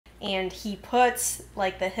and he puts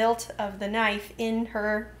like the hilt of the knife in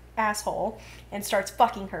her asshole and starts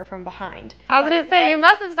fucking her from behind. I was gonna say, you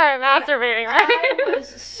must have started masturbating, right? I was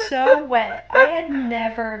so wet. I had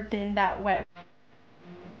never been that wet.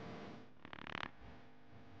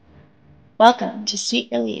 Welcome to Sweet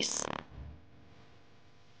Release.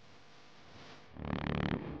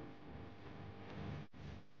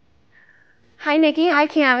 Hi, Nikki. Hi,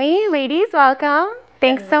 Cami. Ladies, welcome.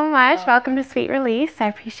 Thanks so much. Welcome to Sweet Release. I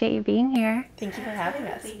appreciate you being here. Thank you for having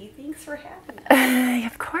us. Thanks for having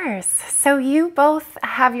us. Of course. So you both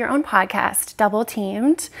have your own podcast, Double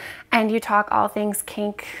Teamed, and you talk all things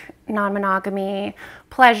kink, non-monogamy,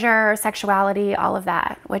 pleasure, sexuality, all of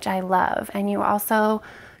that, which I love. And you also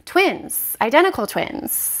twins, identical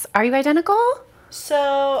twins. Are you identical?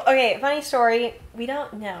 So, okay, funny story. We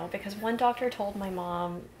don't know because one doctor told my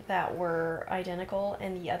mom that we're identical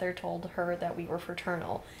and the other told her that we were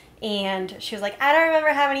fraternal. And she was like, I don't remember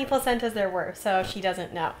how many placentas there were, so she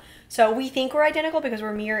doesn't know. So we think we're identical because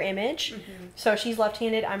we're mirror image. Mm-hmm. So she's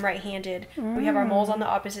left-handed, I'm right-handed. We have our moles on the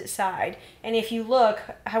opposite side. And if you look,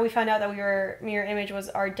 how we found out that we were mirror image was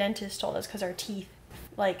our dentist told us because our teeth,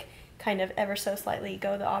 like, kind of ever so slightly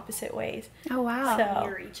go the opposite ways. Oh, wow. So,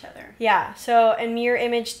 mirror each other. Yeah, so, and mirror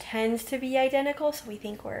image tends to be identical, so we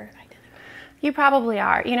think we're identical. You probably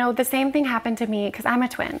are. You know, the same thing happened to me because I'm a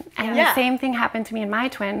twin. And the same thing happened to me and my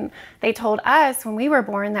twin. They told us when we were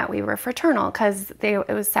born that we were fraternal because it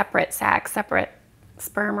was separate sex, separate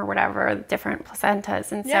sperm or whatever, different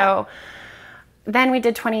placentas. And so then we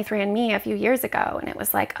did 23andMe a few years ago, and it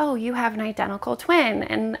was like, oh, you have an identical twin.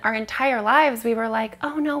 And our entire lives we were like,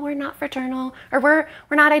 oh no, we're not fraternal, or we're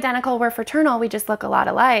not identical, we're fraternal, we just look a lot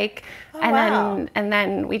alike. And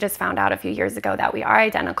then we just found out a few years ago that we are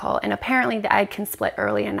identical, and apparently the egg can split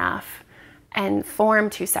early enough and form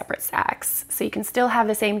two separate sacs, so you can still have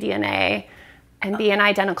the same DNA and be an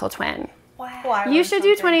identical twin. Wow. You should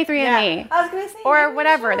do 23andMe. Yeah. I was gonna say, or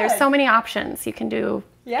whatever. There's so many options. You can do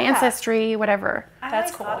Ancestry, whatever.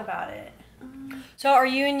 That's cool. I thought about it. So are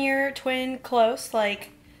you and your twin close?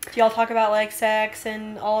 Like, do y'all talk about, like, sex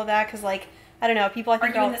and all of that? Because, like, I don't know, people I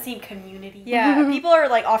think are you in the same community? Yeah, people are,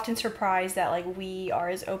 like, often surprised that, like, we are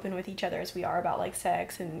as open with each other as we are about, like,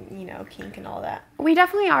 sex and, you know, kink and all that. We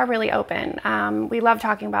definitely are really open. We love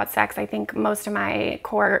talking about sex. I think most of my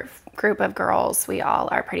core group of girls, we all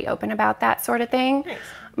are pretty open about that sort of thing. Nice.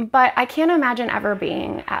 But I can't imagine ever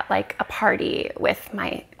being at, like, a party with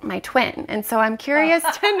my twin. And so I'm curious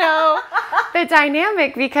to know the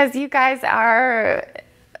dynamic, because you guys are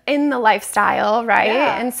in the lifestyle, right?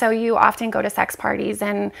 Yeah. And so you often go to sex parties,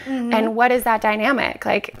 and and what is that dynamic?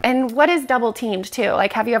 Like, and what is double teamed too?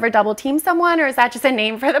 Like, have you ever double teamed someone, or is that just a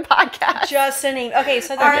name for the podcast? Just a name. Okay,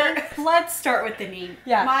 so let's start with the name.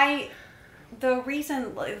 Yeah. The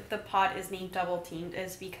reason the pod is named Double Teamed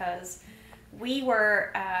is because we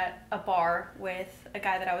were at a bar with a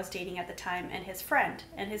guy that I was dating at the time and his friend.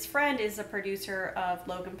 And his friend is a producer of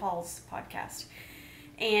Logan Paul's podcast.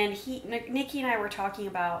 And Nikki and I were talking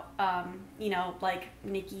about, you know, like,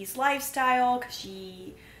 Nikki's lifestyle, because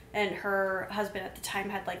she and her husband at the time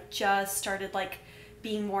had, like, just started, like,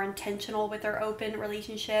 being more intentional with their open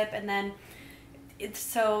relationship. And then,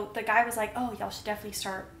 so the guy was like, oh, y'all should definitely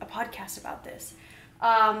start a podcast about this.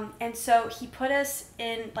 And so he put us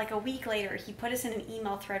in, like, a week later, he put us in an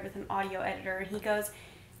email thread with an audio editor, and he goes,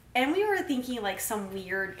 and we were thinking, like, some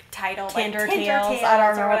weird title, Tinder like Tales. I don't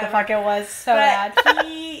remember what the fuck it was. So bad.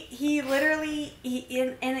 he literally,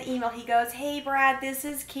 in an email, he goes, hey, Brad, this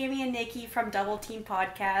is Cami and Nikki from Double Team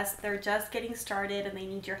Podcast. They're just getting started, and they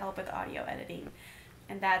need your help with audio editing.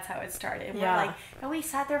 And that's how it started. And we're like, and we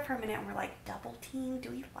sat there for a minute, and we're like, Double Team? Do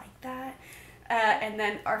we like that? And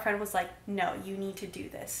then our friend was like, no, you need to do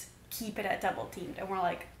this. Keep it at Double Teamed. And we're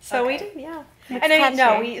like, so okay. we did, and then,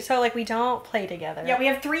 no, we don't play together. Yeah, we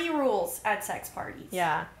have 3 rules at sex parties.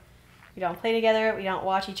 Yeah. We don't play together, we don't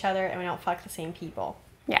watch each other, and we don't fuck the same people.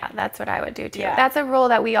 Yeah, that's what I would do too. Yeah. That's a rule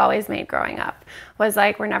that we always made growing up, was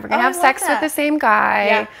like, we're never gonna have sex with the same guy.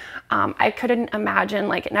 Yeah. I couldn't imagine,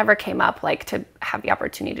 like, it never came up, like, to have the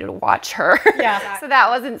opportunity to watch her. Yeah. So that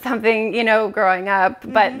wasn't something, you know, growing up,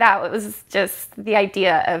 but that was just, the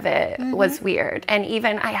idea of it was weird. And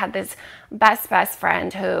even I had this best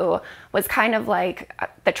friend who was kind of like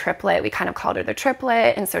the triplet. We kind of called her the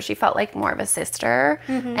triplet, and so she felt like more of a sister.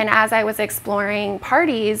 And as I was exploring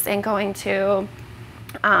parties and going to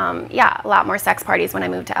a lot more sex parties when I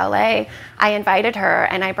moved to LA, I invited her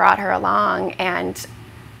and I brought her along, and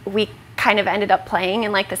we kind of ended up playing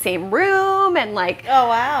in like the same room, and like, oh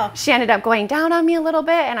wow, she ended up going down on me a little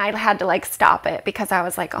bit, and I had to like stop it because I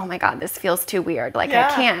was like, oh my God, this feels too weird. Like I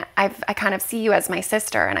can't, I kind of see you as my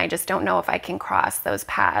sister, and I just don't know if I can cross those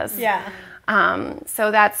paths. Yeah.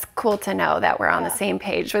 So that's cool to know that we're on the same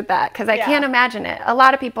page with that, because I can't imagine it. A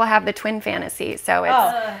lot of people have the twin fantasy, so it's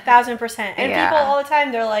 1000%. And people all the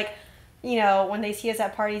time, they're like, you know, when they see us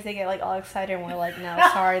at parties, they get like all excited, and we're like, no,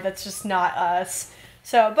 sorry, that's just not us.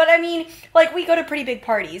 So, but I mean, like, we go to pretty big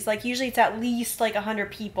parties. Like, usually it's at least like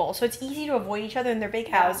 100 people, so it's easy to avoid each other in their big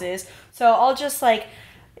houses. So I'll just like,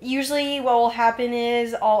 usually what will happen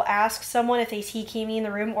is I'll ask someone if they see Cami in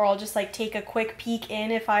the room, or I'll just like take a quick peek in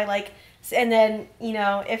if I like, and then, you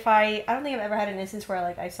know, if I don't think I've ever had an instance where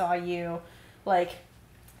like I saw you, like,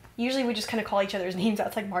 usually we just kind of call each other's names out.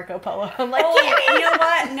 It's like Marco Polo. I'm like, you know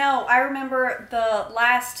what? No, I remember the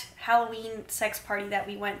last Halloween sex party that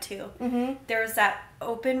we went to. Mm-hmm. There was that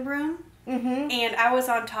open room, and I was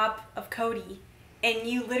on top of Cody, and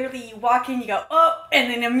you walk in, you go, oh,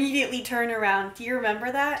 and then immediately turn around. Do you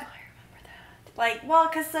remember that? Like, well,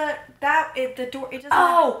 because the door, it just...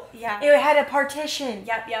 Oh! It had a partition.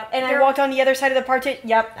 Yep. And I walked on the other side of the partition.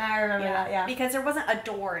 Yep, I remember that, Because there wasn't a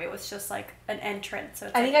door. It was just, like, an entrance. So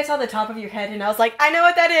I think I saw the top of your head, and I was like, I know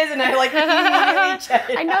what that is, and I, like, immediately checked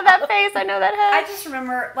it I know that face. I know that head. I just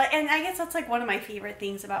remember, like, and I guess that's, like, one of my favorite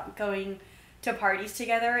things about going to parties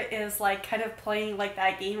together is, like, kind of playing, like,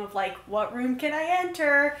 that game of, like, what room can I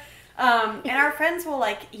enter? And our friends will,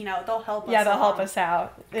 like, you know, they'll help us. Yeah, they'll help us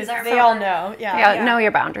out. They all know. Know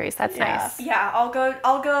your boundaries. That's nice. Yeah, I'll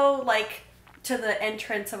go, like, to the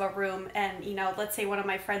entrance of a room, and, you know, let's say one of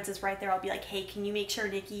my friends is right there. I'll be like, hey, can you make sure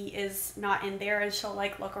Nikki is not in there? And she'll,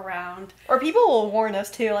 like, look around. Or people will warn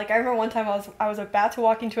us, too. Like, I remember one time I was about to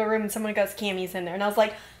walk into a room, and someone goes, Cami's in there. And I was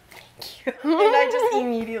like, thank you. And I just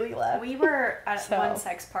immediately left. We were at one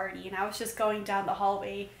sex party, and I was just going down the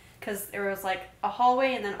hallway, because there was, like, a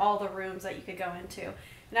hallway and then all the rooms that you could go into.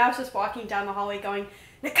 And I was just walking down the hallway going,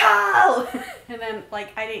 Nicole! And then,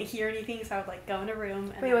 like, I didn't hear anything, so I would, like, go in a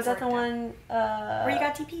room. And wait, was that the one? Where you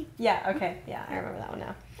got DP? Yeah, okay. Yeah, I remember that one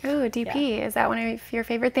now. Ooh, DP. Yeah. Is that one of your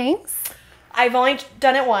favorite things? I've only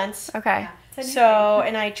done it once. Okay. Yeah. So,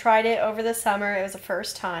 and I tried it over the summer. It was the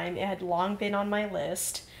first time. It had long been on my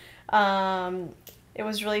list. It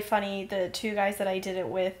was really funny. The two guys that I did it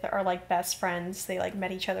with are like best friends. They like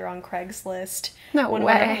met each other on Craigslist. No when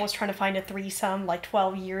way. One of them was trying to find a threesome like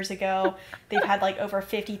 12 years ago. They've had like over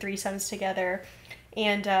 50 threesomes together.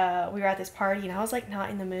 And we were at this party, and I was like not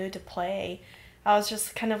in the mood to play. I was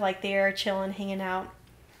just kind of like there chilling, hanging out.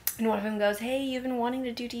 And one of them goes, hey, you've been wanting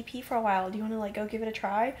to do DP for a while. Do you want to like go give it a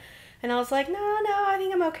try? And I was like, no, I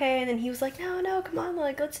think I'm okay. And then he was like, no, come on,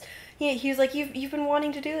 like let's. Yeah, he was like, you've been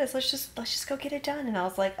wanting to do this. Let's just go get it done. And I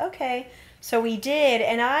was like, okay. So we did,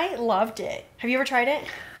 and I loved it. Have you ever tried it?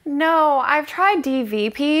 No, I've tried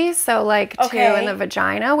DVP, so like two in the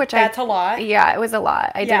vagina, which that's a lot. Yeah, it was a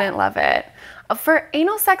lot. I didn't love it. For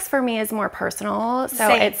anal sex, for me is more personal, so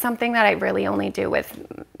it's something that I really only do with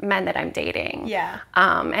men that I'm dating. Yeah.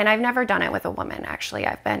 And I've never done it with a woman. Actually,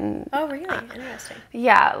 I've been. Oh, really? Interesting.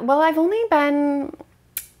 Yeah. Well, I've only been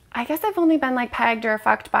like pegged or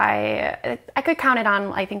fucked by. I could count it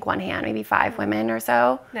on, I think, one hand, maybe 5 women or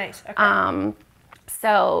so. Nice. Okay.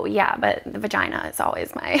 So yeah, but the vagina is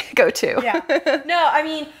always my go-to. Yeah. No, I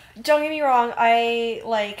mean, don't get me wrong. I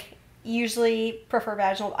like usually prefer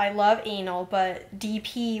vaginal. I love anal, but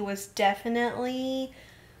DP was definitely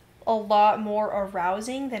a lot more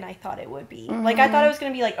arousing than I thought it would be. Mm-hmm. Like, I thought it was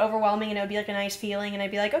going to be, like, overwhelming, and it would be, like, a nice feeling, and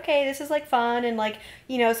I'd be like, okay, this is, like, fun, and, like,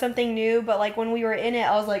 you know, something new, but, like, when we were in it,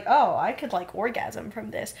 I was like, oh, I could, like, orgasm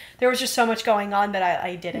from this. There was just so much going on that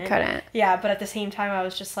I didn't. You couldn't. Yeah, but at the same time, I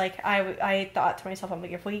was just, like, I thought to myself, I'm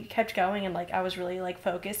like, if we kept going, and, like, I was really, like,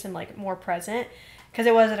 focused and, like, more present, because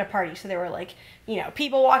it was at a party, so there were, like, you know,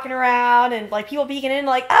 people walking around and, like, people peeking in,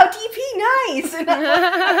 like, oh, DP, nice! And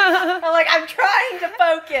I'm like, I'm trying to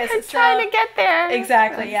focus. I'm trying to get there.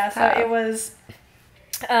 Exactly, yeah. So it was,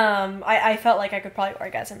 I felt like I could probably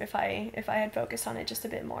orgasm if I had focused on it just a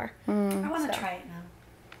bit more. I want to try it now.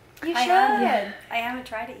 You should. I haven't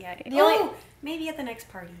tried it yet. Maybe at the next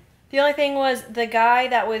party. The only thing was, the guy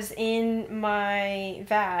that was in my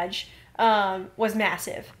vag was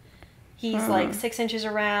massive. He's like 6 inches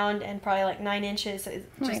around and probably like 9 inches. So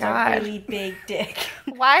just a really big dick.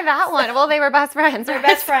 Why that one? Well, they were best friends. They were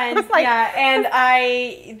best friends, like, yeah. And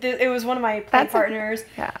it was one of my play partners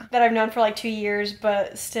that I've known for like 2 years,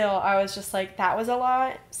 but still, I was just like, that was a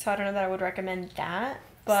lot. So I don't know that I would recommend that,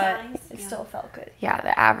 but it still felt good. Yeah,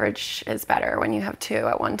 the average is better when you have 2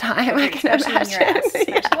 at one time. I can imagine.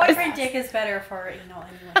 Boyfriend dick is better for, you know,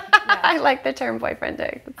 anyone. I like the term boyfriend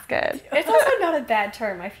dick. That's good. It's also not a bad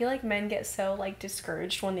term. I feel like men get so like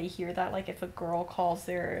discouraged when they hear that, like if a girl calls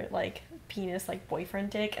their like penis like boyfriend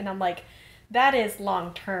dick, and I'm like, that is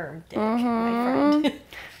long-term dick, my friend.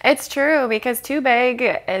 It's true, because too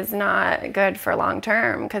big is not good for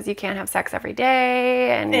long-term, because you can't have sex every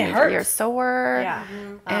day and you're sore. Yeah.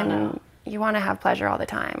 And you want to have pleasure all the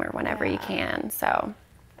time or whenever you can. So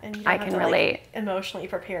and you I can relate. Like, emotionally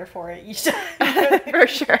prepare for it each time. For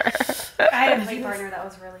sure. I had a play partner that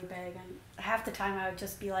was really big, and half the time I would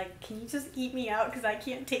just be like, can you just eat me out because I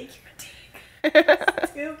can't take your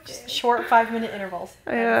dick. Short 5-minute intervals.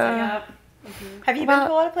 Yeah. Have you been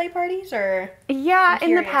to a lot of play parties, or? Yeah,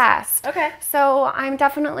 in the past. Okay. So I'm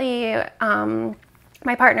definitely,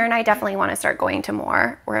 my partner and I definitely want to start going to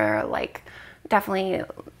more. We're like definitely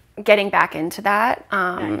getting back into that.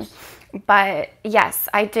 Nice. But yes,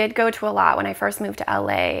 I did go to a lot. When I first moved to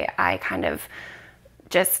LA, I kind of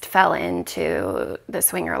just fell into the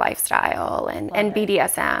swinger lifestyle and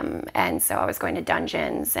BDSM. And so I was going to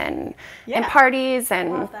dungeons and parties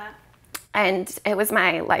and Love that. And it was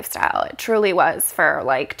my lifestyle. It truly was for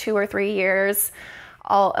like 2 or 3 years.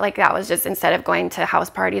 All like that was just, instead of going to house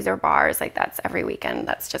parties or bars, like that's every weekend.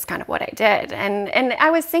 That's just kind of what I did. And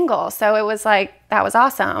I was single, so it was like that was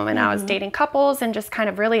awesome. And I was dating couples and just kind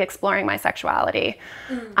of really exploring my sexuality,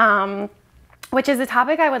 which is a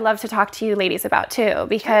topic I would love to talk to you ladies about too.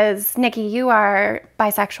 Because Nikki, you are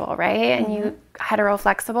bisexual, right? And you hetero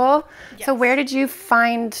flexible. Yes. So where did you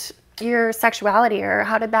find your sexuality, or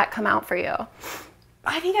how did that come out for you?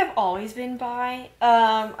 I think I've always been bi.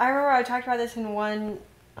 I remember I talked about this in one,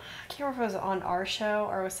 I can't remember if it was on our show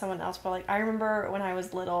or with someone else, but like I remember when I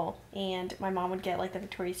was little and my mom would get like the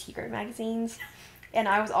Victoria's Secret magazines, and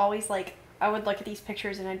I was always like, I would look at these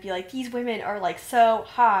pictures and I'd be like, these women are like so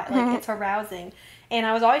hot, like it's arousing. And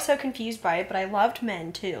I was always so confused by it, but I loved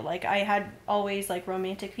men too. Like I had always like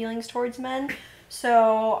romantic feelings towards men.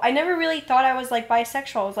 So I never really thought I was like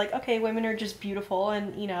bisexual. I was like, okay, women are just beautiful,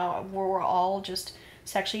 and you know, we're all just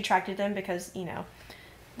sexually attracted to them because, you know,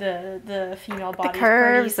 the female body, the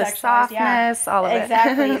curves, the softness, all of it.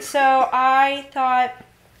 Exactly. So I thought,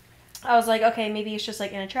 I was like, okay, maybe it's just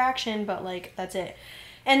like an attraction, but like that's it.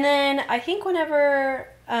 And then I think whenever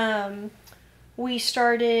we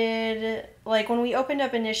started, like when we opened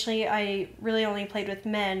up initially, I really only played with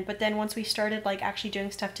men, but then once we started like actually doing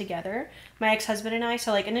stuff together, my ex-husband and I,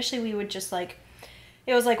 so like initially we would just like,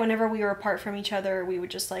 it was like whenever we were apart from each other, we would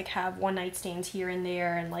just like have one night stands here and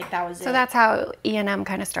there, and like that was it. So that's how E&M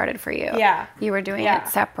kind of started for you. Yeah. You were doing it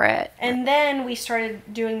separate. And then we started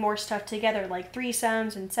doing more stuff together, like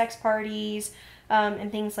threesomes and sex parties,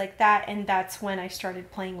 and things like that, and that's when I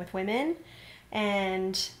started playing with women.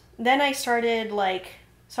 And then I started like,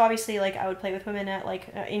 so obviously like I would play with women at like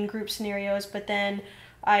in group scenarios, but then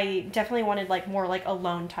I definitely wanted like more like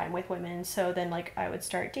alone time with women. So then like I would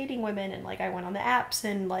start dating women, and like I went on the apps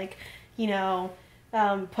and like, you know,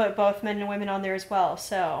 put both men and women on there as well.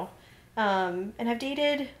 So, and I've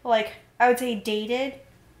dated like, I would say dated,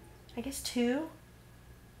 I guess 2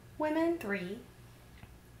 women. 3.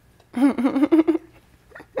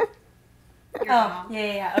 Oh,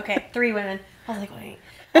 yeah. Okay, 3 women. I was like, wait.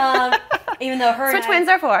 Even though her and twins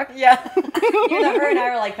are 4. Yeah. Even though her and I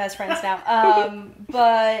are like best friends now.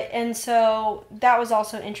 And so that was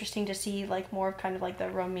also interesting to see like more of kind of like the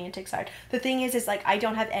romantic side. The thing is like I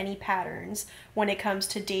don't have any patterns when it comes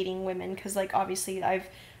to dating women, because like obviously I've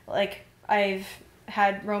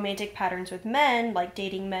had romantic patterns with men, like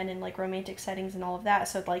dating men in like romantic settings and all of that.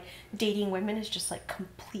 So like dating women is just like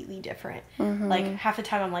completely different. Like half the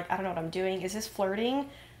time I'm like, I don't know what I'm doing. Is this flirting?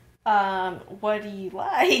 What do you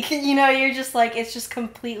like? You know, you're just like, it's just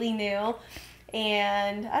completely new.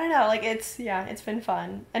 And I don't know, like it's been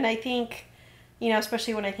fun. And I think, you know,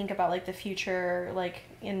 especially when I think about like the future, like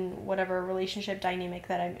in whatever relationship dynamic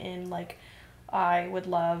that I'm in, like I would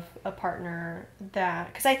love a partner that,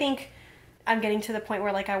 because I think I'm getting to the point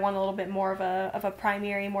where like I want a little bit more of a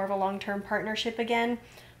primary, more of a long-term partnership again.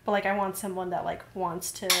 But like I want someone that like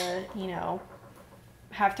wants to, you know,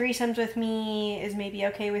 have threesomes with me, is maybe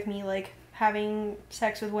okay with me like having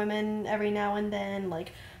sex with women every now and then.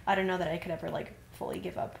 Like I don't know that I could ever like fully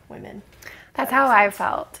give up women. That's how I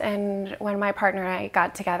felt. And when my partner and I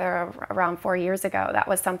got together around 4 years ago, that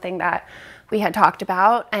was something that we had talked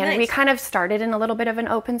about, and we kind of started in a little bit of an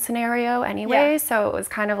open scenario anyway. So it was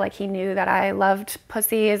kind of like he knew that I loved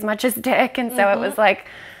pussy as much as dick, and so it was like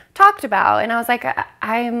talked about. And I was like,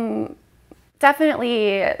 I'm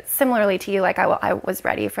definitely similarly to you, like I was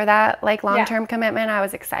ready for that like long-term commitment. I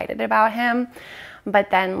was excited about him, but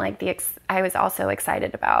then like I was also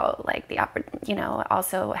excited about like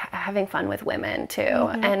also having fun with women too.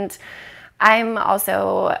 And I'm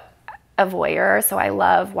also a voyeur, so I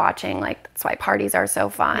love watching, like that's why parties are so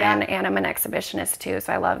fun. And I'm an exhibitionist too,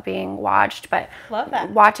 so I love being watched, but love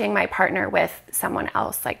that. Watching my partner with someone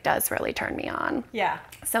else like does really turn me on.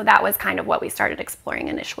 So that was kind of what we started exploring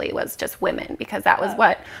initially, was just women, because that was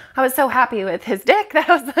what I was so happy with his dick that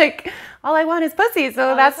I was like, all I want is pussy.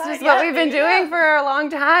 So that's just what we've been doing for a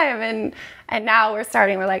long time. And now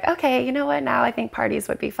we're like, okay, you know what, now I think parties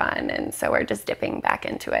would be fun, and so we're just dipping back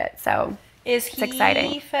into it. So is he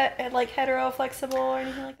exciting. Like hetero flexible or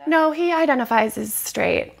anything like that? No, he identifies as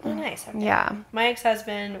straight. Oh, nice. Okay. Yeah. My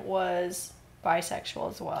ex-husband was bisexual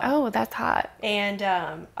as well. Oh, that's hot. And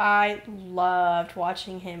I loved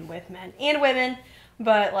watching him with men and women,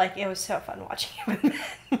 but like it was so fun watching him with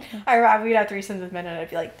men. We'd have threesomes with men, and I'd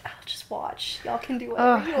be like, I'll just watch. Y'all can do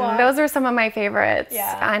whatever you want. Those are some of my favorites.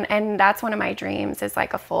 Yeah. And that's one of my dreams, is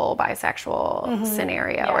like a full bisexual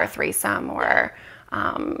scenario or threesome or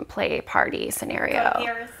play party scenario. Go to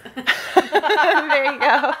Paris. There you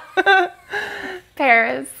go.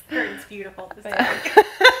 Paris. It's beautiful. I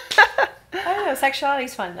don't know. Sexuality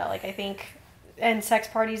is fun though. Like I think, and sex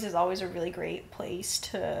parties is always a really great place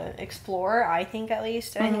to explore. I think, at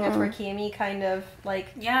least. And I think that's where Cami kind of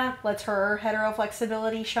like lets her hetero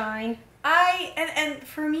flexibility shine. And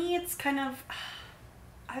for me, it's kind of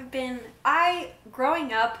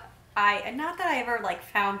growing up. Not that I ever like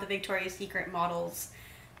found the Victoria's Secret models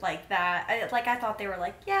like that. I thought they were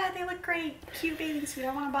like, yeah, they look great, cute bathing suit,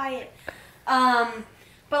 I want to buy it.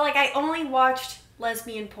 But like I only watched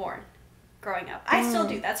lesbian porn growing up. I still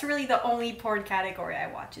do. That's really the only porn category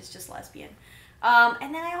I watch, is just lesbian.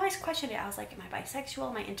 And then I always questioned it. I was like, am I bisexual?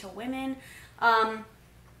 Am I into women? And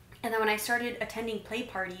then when I started attending play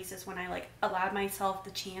parties is when I like allowed myself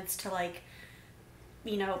the chance to like,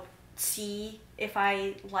 see if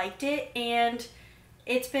I liked it, and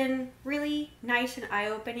it's been really nice and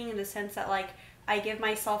eye-opening in the sense that like I give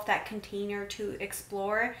myself that container to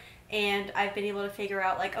explore, and I've been able to figure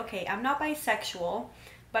out like, okay, I'm not bisexual,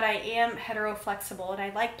 but I am hetero-flexible, and I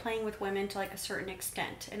like playing with women to like a certain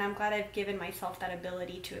extent, and I'm glad I've given myself that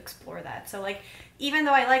ability to explore that. So like, even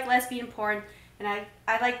though I like lesbian porn, and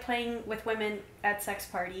I like playing with women at sex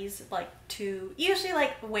parties, like to usually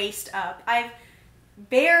like waist up, I've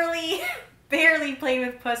barely played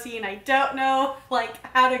with pussy, and I don't know like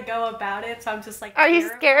how to go about it, so I'm just like, are you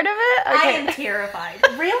scared of it? Okay. I am terrified.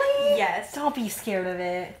 Really? Yes. Don't be scared of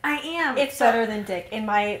it. I am. It's better than dick, in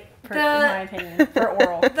my opinion, for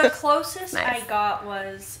oral. The closest Nice. I got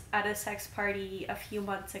was at a sex party a few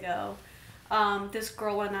months ago. This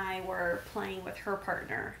girl and I were playing with her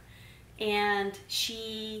partner, and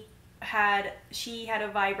she had a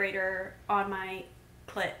vibrator on my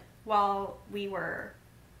clit while we were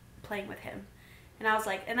playing with him. And I was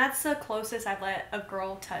like, and that's the closest I've let a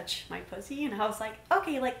girl touch my pussy. And I was like,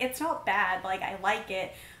 okay, like it's not bad. Like I like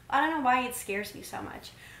it. I don't know why it scares me so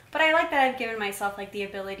much. But I like that I've given myself like the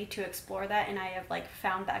ability to explore that, and I have like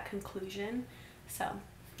found that conclusion. So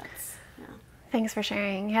that's, Thanks for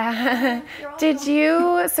sharing. Yeah.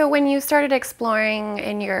 So when you started exploring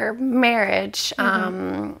in your marriage,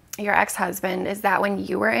 your ex-husband, is that when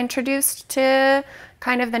you were introduced to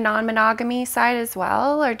kind of the non-monogamy side as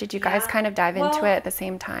well? Or did you guys kind of dive into it at the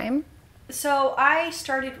same time? So I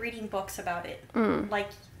started reading books about it. Like,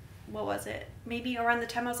 what was it? Maybe around the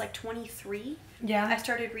time I was like 23. Yeah. I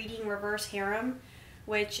started reading Reverse Harem,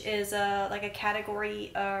 which is like a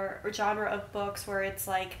category or genre of books where it's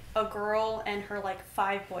like a girl and her like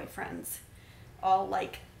 5 boyfriends all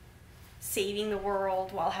like saving the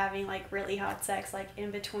world while having like really hot sex like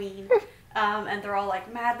in between. And they're all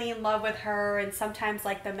like madly in love with her, and sometimes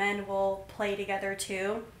like the men will play together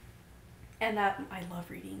too. And that I love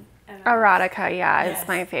reading. Erotica, it's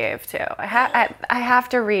my fave too. I have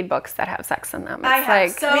to read books that have sex in them. It's I have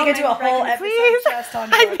like, so we could do a whole episode Please. just on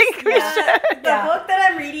books. I think we should. The book that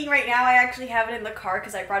I'm reading right now, I actually have it in the car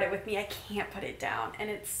because I brought it with me. I can't put it down, and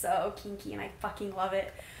it's so kinky, and I fucking love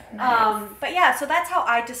it. Nice. But yeah, so that's how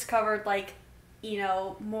I discovered like,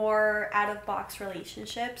 more out-of-box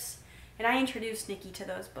relationships, and I introduced Nikki to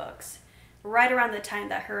those books right around the time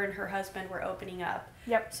that her and her husband were opening up.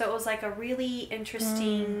 Yep. So it was like a really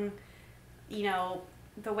interesting,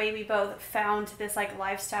 the way we both found this like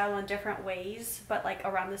lifestyle in different ways, but like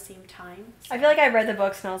around the same time. So. I feel like I read the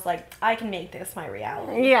books and I was like, I can make this my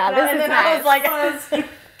reality. Yeah, this and is then nice. I was like,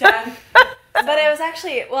 Done. But it was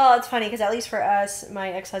actually, well, it's funny because at least for us,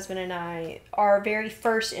 my ex-husband and I, our very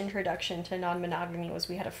first introduction to non-monogamy was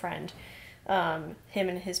we had a friend him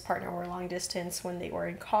and his partner were long distance when they were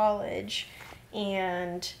in college,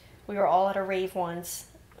 and we were all at a rave once,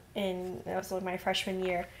 that was like my freshman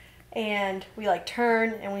year, and we like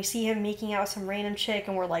turn and we see him making out with some random chick,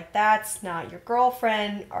 and we're like, that's not your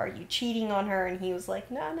girlfriend, are you cheating on her? And he was like,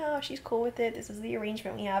 no, she's cool with it, this is the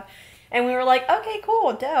arrangement we have. And we were like, okay,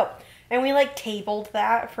 cool, dope. And we like tabled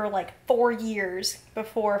that for like 4 years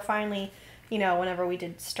before finally, you know, whenever we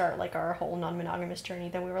did start like our whole non-monogamous journey,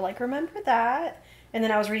 then we were like, remember that? And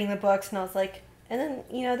then I was reading the books and I was like, and then,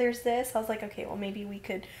 you know, there's this. I was like, okay, well, maybe we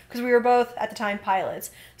could, because we were both, at the time,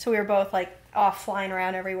 pilots. So we were both, like, off flying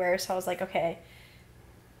around everywhere. So I was like, okay,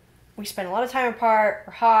 we spend a lot of time apart.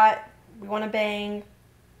 We're hot. We want to bang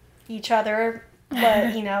each other.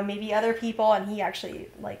 But, you know, maybe other people. And he actually,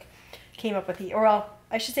 like, came up with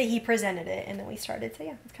I should say he presented it. And then we started. So,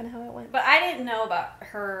 yeah, that's kind of how it went. But I didn't know about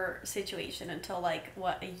her situation until, like,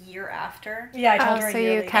 what, a year after? Yeah, I told her a year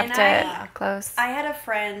later. So you kept it close. I had a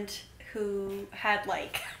friend who had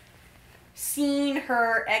like seen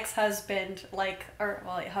her ex-husband,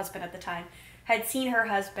 husband at the time, had seen her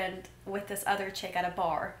husband with this other chick at a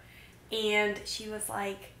bar, and she was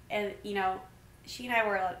like, and you know, she and I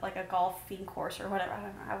were at like a golfing course or whatever. I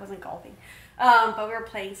don't know. I wasn't golfing, but we were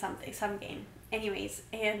playing some game. Anyways,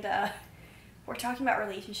 and we're talking about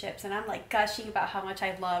relationships, and I'm like gushing about how much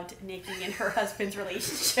I loved Nikki and her husband's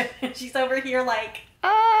relationship, and she's over here like,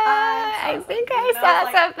 I think I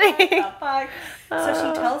saw something. What the fuck? So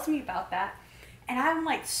she tells me about that, and I'm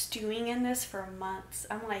like stewing in this for months.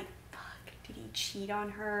 I'm like, fuck, did he cheat on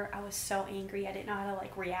her? I was so angry. I didn't know how to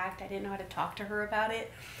like react. I didn't know how to talk to her about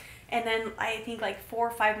it. And then I think like 4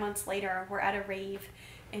 or 5 months later, we're at a rave,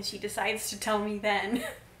 and she decides to tell me then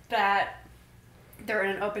that they're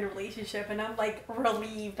in an open relationship, and I'm like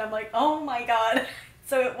relieved. I'm like, oh my god.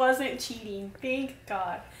 So it wasn't cheating. Thank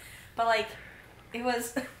God. But like, it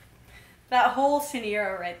was that whole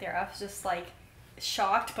scenario right there. I was just like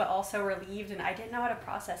shocked, but also relieved, and I didn't know how to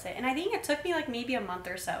process it. And I think it took me like maybe a month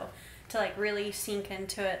or so to like really sink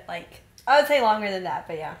into it. Like, I would say longer than that,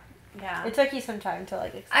 but yeah. Yeah. It took you some time to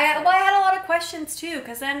like I had a lot of questions too,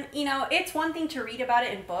 because then, you know, it's one thing to read about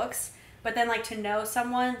it in books, but then like to know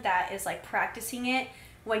someone that is like practicing it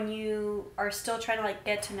when you are still trying to like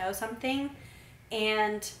get to know something.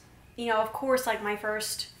 And you know, of course, like my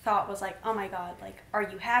first thought was like, oh my god, like, are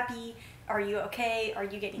you happy? Are you okay? Are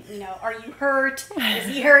you getting, you know, are you hurt? Is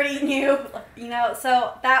he hurting you? You know,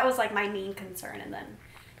 so that was like my main concern. And then,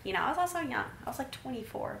 you know, I was also young. I was like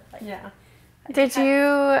 24. Like, yeah. Did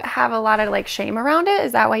you have a lot of like shame around it?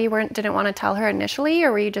 Is that why you didn't want to tell her initially,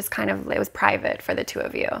 or were you just kind of, it was private for the two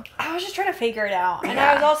of you? I was just trying to figure it out. And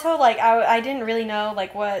I was also like, I didn't really know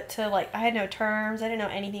like what to like, I had no terms. I didn't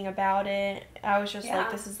know anything about it. I was just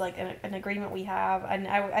like, this is like an agreement we have. And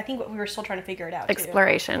I think we were still trying to figure it out too.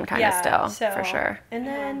 Exploration kind of still, for sure. And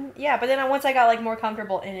then, but then once I got like more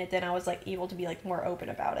comfortable in it, then I was like able to be like more open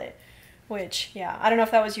about it. Which, I don't know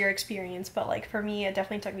if that was your experience, but, like, for me, it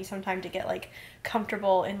definitely took me some time to get, like,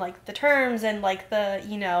 comfortable in, like, the terms and, like, the,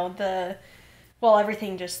 you know,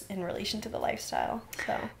 everything just in relation to the lifestyle,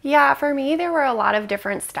 so. Yeah, for me, there were a lot of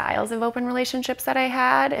different styles of open relationships that I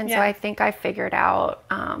had, and so I think I figured out,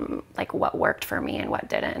 like, what worked for me and what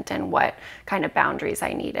didn't, and what kind of boundaries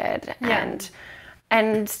I needed,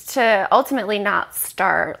 and to ultimately not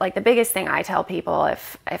start, like the biggest thing I tell people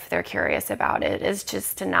if they're curious about it is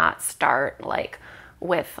just to not start like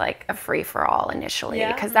with like a free-for-all initially,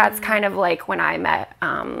 because that's kind of like when I met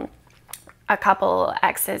a couple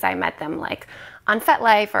exes, I met them like on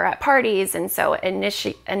FetLife or at parties, and so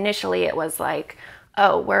initially it was like,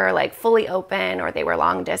 oh, we're like fully open, or they were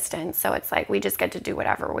long distance, so it's like we just get to do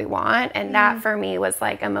whatever we want, and that for me was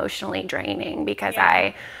like emotionally draining, because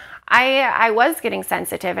I was getting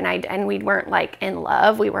sensitive, and we weren't like in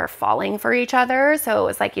love, we were falling for each other, so it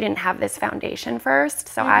was like you didn't have this foundation first.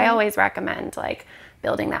 So I always recommend like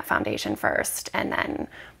building that foundation first, and then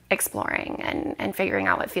exploring and figuring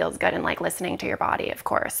out what feels good, and like listening to your body, of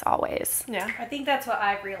course, always. Yeah, I think that's what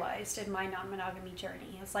I've realized in my non-monogamy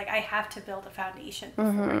journey. It's like I have to build a foundation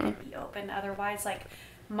before I can be open. Otherwise, like,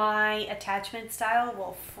 my attachment style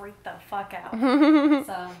will freak the fuck out.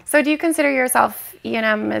 So do you consider yourself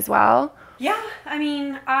E&M as well? Yeah, I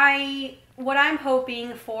mean, what I'm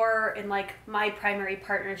hoping for in like my primary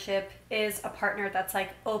partnership is a partner that's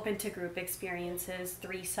like open to group experiences,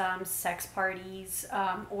 threesomes, sex parties,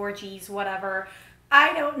 orgies, whatever.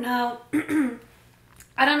 I don't know.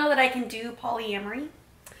 I don't know that I can do polyamory.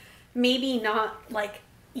 Maybe not like,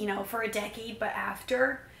 you know, for a decade, but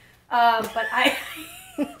after. But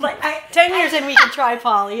Like 10 years and we can try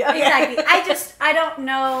poly. Okay. Exactly. I don't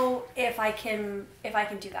know if I can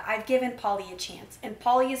do that. I've given poly a chance, and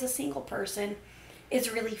poly as a single person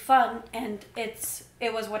is really fun, and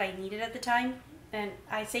it was what I needed at the time. And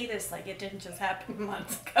I say this like it didn't just happen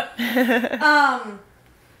months ago.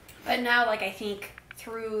 But now, like, I think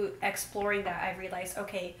through exploring that, I realized,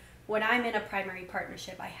 okay, when I'm in a primary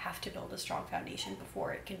partnership, I have to build a strong foundation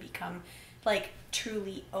before it can become like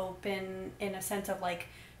truly open in a sense of like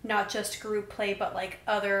not just group play, but like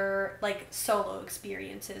other like solo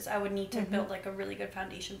experiences. I would need to build like a really good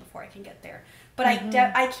foundation before I can get there. But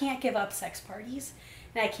I can't give up sex parties,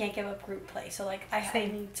 and I can't give up group play. So like I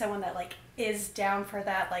need someone that like is down for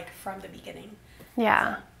that like from the beginning.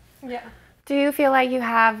 Yeah. So, yeah. Do you feel like you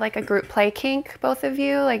have like a group play kink, both of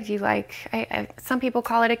you? Like, do you like? Some people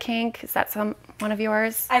call it a kink. Is that one of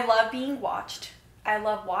yours? I love being watched. I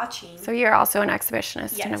love watching. So you're also an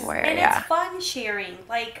exhibitionist in a way, and it's fun sharing.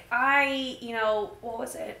 Like what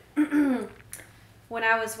was it? When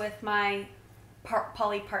I was with my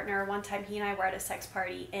poly partner, one time he and I were at a sex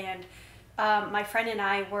party, and my friend and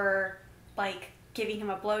I were like giving him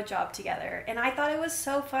a blowjob together, and I thought it was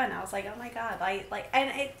so fun. I was like, oh my god,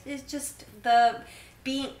 and it's just the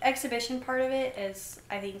being exhibition part of it is,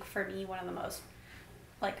 I think, for me, one of the most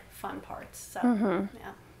like fun parts. So yeah.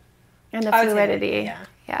 And the fluidity,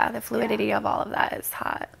 the fluidity of all of that is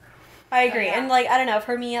hot. I agree, and like I don't know,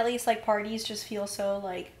 for me at least, like parties just feel so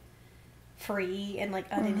like free and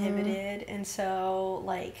like uninhibited, and so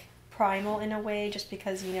like primal in a way, just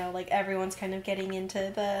because like everyone's kind of getting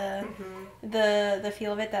into the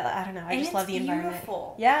feel of it. That I don't know, I just love the environment.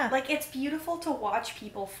 Yeah, like it's beautiful to watch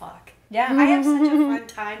people fuck. Yeah, I have such a fun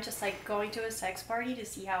time just like going to a sex party to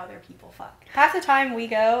see how other people fuck. Half the time we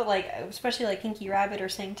go, like especially like Kinky Rabbit or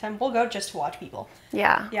Sanctum, we'll go just to watch people.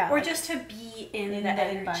 Yeah, or like, just to be in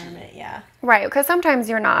the environment. Yeah, right. Because sometimes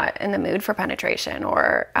you're not in the mood for penetration,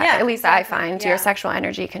 or at least I find your sexual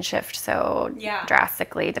energy can shift so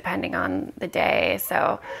drastically depending on the day.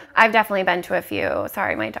 So I've definitely been to a few.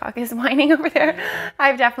 Sorry, my dog is whining over there.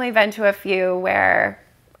 I've definitely been to a few where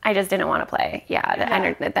I just didn't want to play.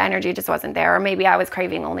 The energy just wasn't there. Or maybe I was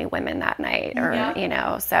craving only women that night, or,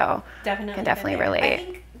 so can definitely relate. I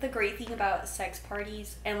think the great thing about sex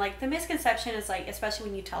parties, and like the misconception is like, especially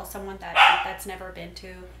when you tell someone that's never been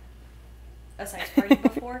to a sex party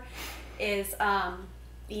before, is,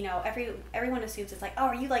 everyone assumes it's like, oh,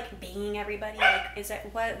 are you like banging everybody? Like, is it,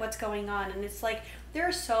 what's going on? And it's like, there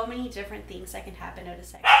are so many different things that can happen at a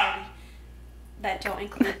sex party that don't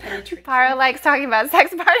include penetration. Para likes talking about sex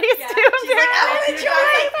parties too. She's like, I want to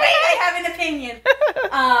join. Wait, I have an opinion.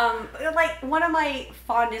 Like one of my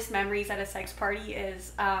fondest memories at a sex party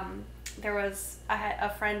is I had a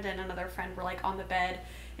friend and another friend were like on the bed,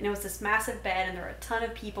 and it was this massive bed, and there were a ton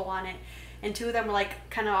of people on it, and two of them were like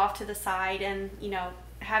kind of off to the side and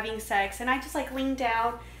having sex, and I just like leaned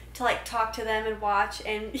down to like talk to them and watch,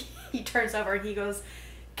 and he turns over and he goes,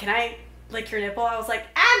 "Can I lick your nipple?" I was like,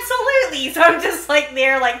 absolutely. So I'm just like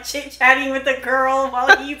there like chit-chatting with the girl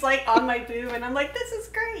while he's like on my boob, and I'm like, this is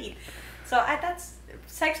great. So that's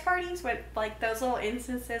sex parties with like those little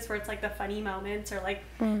instances where it's like the funny moments, or like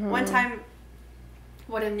one time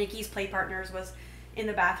one of Nikki's play partners was in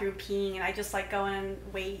the bathroom peeing, and I just like go in and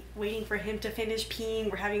waiting for him to finish peeing.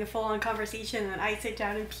 We're having a full-on conversation, and I sit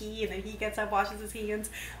down and pee, and then he gets up, washes his hands.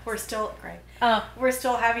 We're still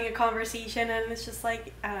having a conversation, and it's just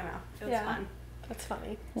like, I don't know, it was fun. That's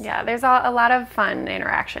funny. Yeah, there's a lot of fun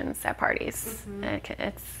interactions at parties.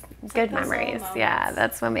 It's good like memories. Yeah,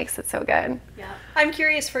 that's what makes it so good. Yeah. I'm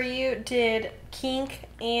curious, for you, did kink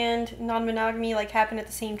and non-monogamy like happen at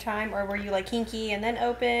the same time, or were you like kinky and then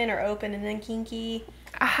open, or open and then kinky?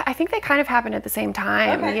 I think they kind of happened at the same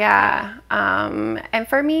time. Okay. Yeah. And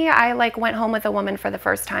for me, I like went home with a woman for the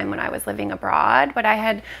first time when I was living abroad, but I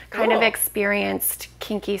had kind of experienced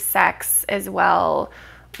kinky sex as well,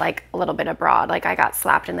 like a little bit abroad. Like I got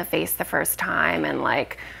slapped in the face the first time and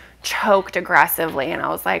like choked aggressively, and I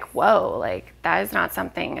was like, whoa, like that is not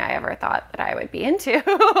something I ever thought that I would be into.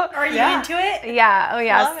 Are you into it? Yeah. Oh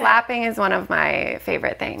yeah. Slapping is one of my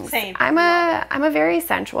favorite things. Same. I'm a very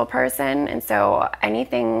sensual person, and so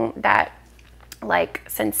anything that like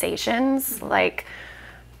sensations, like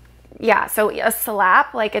so a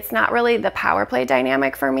slap, like it's not really the power play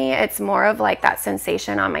dynamic for me. It's more of like that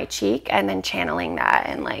sensation on my cheek and then channeling that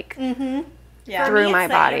and like through my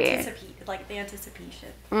body. Like the anticipation.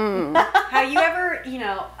 How you ever,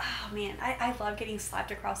 oh man, I love getting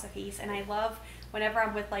slapped across the face, and I love whenever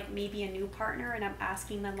I'm with like maybe a new partner and I'm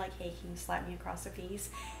asking them like, hey, can you slap me across the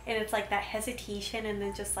face? And it's like that hesitation, and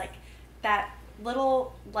then just like that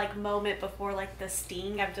little like moment before like the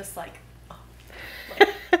sting, I'm just like, oh, like,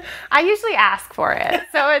 I usually ask for it,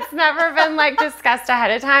 so it's never been like discussed ahead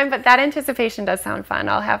of time, but that anticipation does sound fun.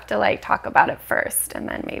 I'll have to like talk about it first and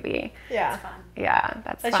then maybe. Yeah. It's fun. Yeah,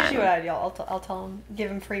 that's fun. That's usually what I do. I'll tell them, give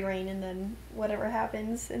them free reign, and then whatever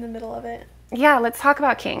happens in the middle of it. Yeah, let's talk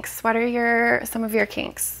about kinks. What are some of your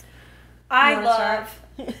kinks? I love,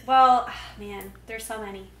 well, man, there's so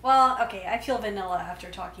many. Well, okay, I feel vanilla after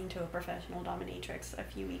talking to a professional dominatrix a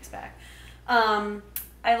few weeks back.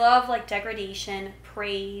 I love, like, degradation,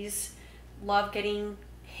 praise, love getting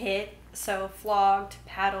hit, so flogged,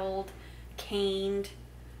 paddled, caned,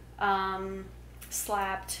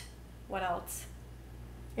 slapped, what else?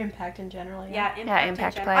 Impact in general, Yeah,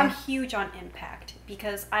 impact play. I'm huge on impact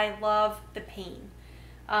because I love the pain.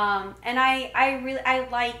 And I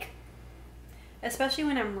like, especially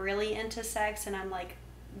when I'm really into sex and I'm like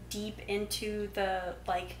deep into the,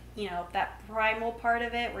 like, you know, that primal part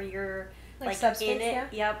of it where you're like subspace, in it. yeah?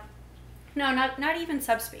 Yep. No, not even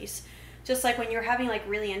subspace. Just like when you're having like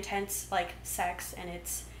really intense like sex and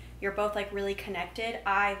you're both like really connected.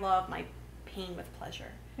 I love my pain with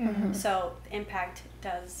pleasure. Mm-hmm. So impact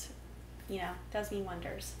does me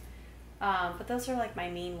wonders. But those are like my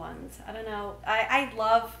main ones. I don't know. I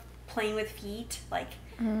love playing with feet, like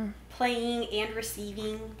playing and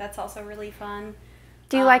receiving. That's also really fun.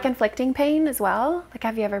 Do you like inflicting pain as well? Like,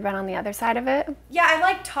 have you ever been on the other side of it? Yeah, I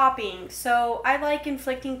like topping. So I like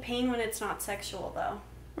inflicting pain when it's not sexual, though.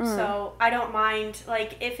 So I don't mind.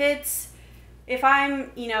 Like, if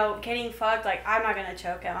I'm, you know, getting fucked, like, I'm not going to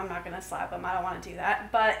choke him. I'm not going to slap him. I don't want to do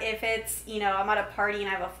that. But if it's, you know, I'm at a party and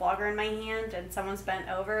I have a flogger in my hand and someone's bent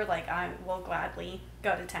over, like, I will gladly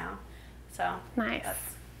go to town. So. Nice.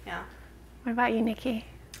 Yeah. What about you, Nikki?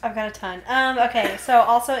 I've got a ton. Okay, so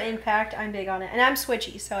also impact, I'm big on it. And I'm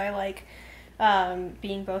switchy, so I like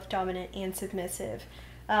being both dominant and submissive.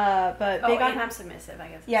 But big on... I'm submissive, I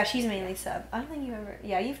guess. Yeah, she's mainly sub. I don't think you've ever...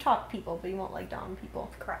 Yeah, you've talked people, but you won't like dom people.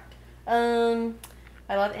 Correct. I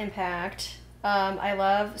love impact. I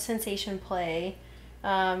love sensation play.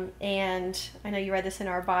 And I know you read this in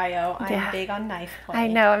our bio. I'm big on knife play. I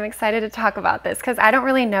know. I'm excited to talk about this because I don't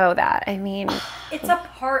really know that. I mean, it's a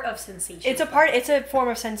part of sensation. It's a form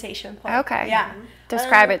of sensation play. Okay. Yeah.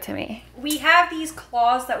 Describe it to me. We have these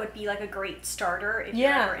claws that would be like a great starter if you're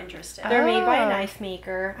ever interested. They're made by a knife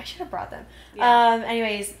maker. I should have brought them. Yeah.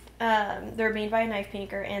 Anyways, they're made by a knife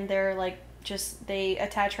maker, and they're like they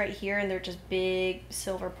attach right here, and they're just big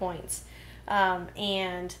silver points,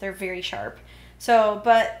 and they're very sharp. So,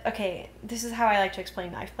 but, okay, this is how I like to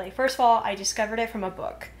explain knife play. First of all, I discovered it from a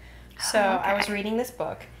book. So, I was reading this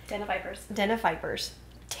book. Den of Vipers.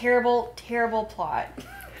 Terrible, terrible plot.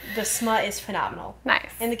 The smut is phenomenal. Nice.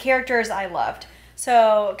 And the characters I loved.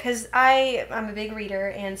 So, because I'm a big reader,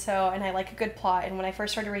 and I like a good plot. And when I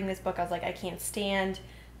first started reading this book, I was like, I can't stand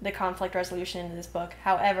the conflict resolution in this book.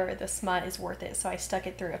 However, the smut is worth it. So, I stuck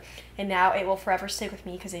it through. And now it will forever stick with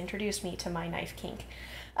me because it introduced me to my knife kink.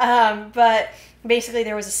 But basically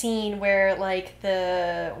there was a scene where like he's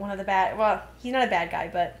not a bad guy,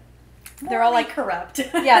 but they're all like corrupt.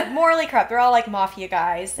 Yeah, morally corrupt. They're all like mafia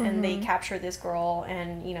guys, and they capture this girl,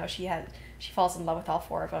 and you know she falls in love with all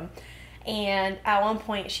four of them. And at one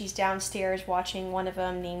point she's downstairs watching one of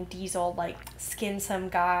them named Diesel like skin some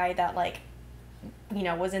guy that like, you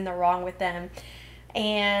know, was in the wrong with them.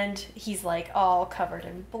 And he's like all covered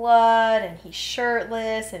in blood, and he's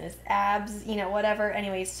shirtless, and his abs, you know, whatever.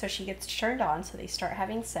 Anyways, so she gets turned on, so they start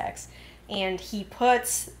having sex, and he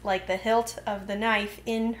puts like the hilt of the knife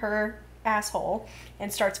in her asshole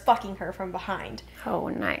and starts fucking her from behind. Oh,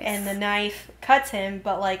 nice. And the knife cuts him,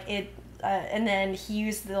 but like and then he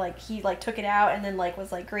used he took it out and then like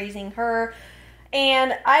was like grazing her.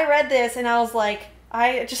 And I read this and I was like,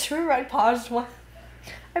 I just remember I paused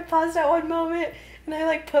at one moment. And I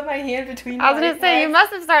like put my hand between my legs. I was going to say, you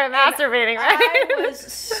must have started masturbating, right? I was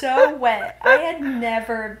so wet. I had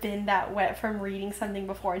never been that wet from reading something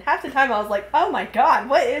before. And half the time I was like, oh my God,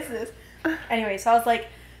 what is this? Anyway, so I was like,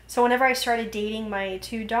 so whenever I started dating my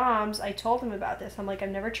two doms, I told them about this. I'm like,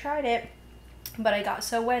 I've never tried it, but I got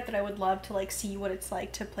so wet that I would love to like see what it's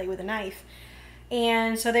like to play with a knife.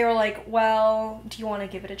 And so they were like, well, do you want to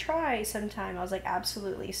give it a try sometime? I was like,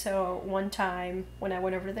 absolutely. So one time when I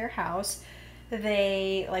went over to their house,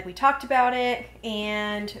 we talked about it,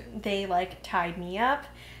 and they like tied me up,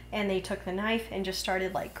 and they took the knife and just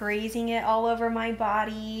started like grazing it all over my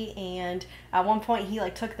body. And at one point he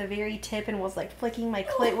like took the very tip and was like flicking my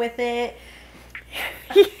clit with it.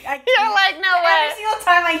 You're like, no way. Every single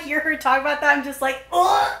time I hear her talk about that, I'm just like,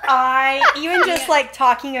 ugh. I even just like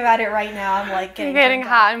talking about it right now, I'm like getting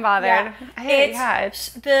hot and bothered. Yeah.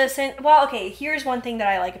 Well, okay, here's one thing that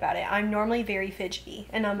I like about it. I'm normally very fidgety,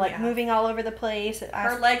 and I'm like moving all over the place.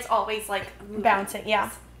 Her legs always like bouncing.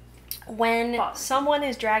 Yeah. When someone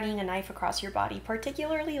is dragging a knife across your body,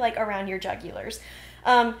 particularly like around your jugulars,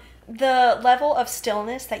 the level of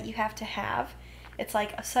stillness that you have to have, it's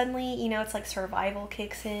like suddenly, you know, it's like survival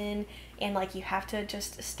kicks in, and like you have to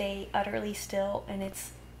just stay utterly still, and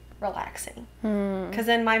it's relaxing. Because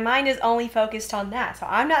then my mind is only focused on that. So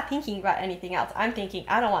I'm not thinking about anything else. I'm thinking,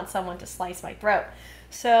 I don't want someone to slice my throat.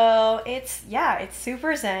 So it's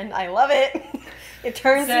super zen. I love it. It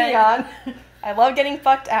turns me on. I love getting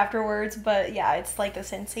fucked afterwards, but yeah, it's like the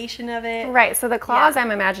sensation of it. Right. So the claws,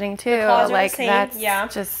 I'm imagining too. The claws like are the same.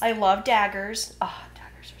 that's just. I love daggers. Oh,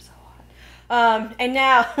 daggers are so hot. And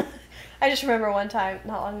now, I just remember one time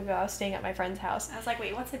not long ago, I was staying at my friend's house. I was like,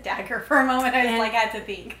 wait, what's a dagger? For a moment, I had to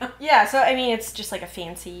think. Yeah. So I mean, it's just like a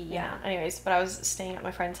fancy. Anyways, but I was staying at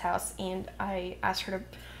my friend's house, and I asked her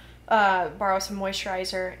to borrow some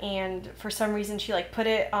moisturizer, and for some reason she like put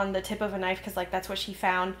it on the tip of a knife because like that's what she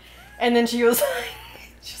found. And then she was like,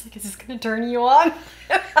 is this going to turn you on?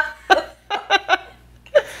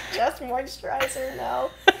 Just moisturizer, no.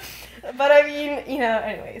 But I mean, you know,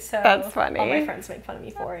 anyway, so that's funny. All my friends make fun of me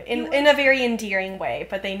for it in a very endearing way,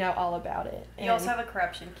 but they know all about it. And you also have a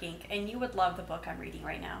corruption kink, and you would love the book I'm reading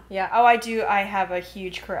right now. Yeah. Oh, I do. I have a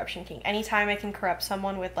huge corruption kink. Anytime I can corrupt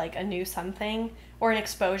someone with like a new something or an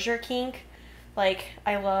exposure kink, like,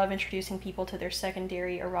 I love introducing people to their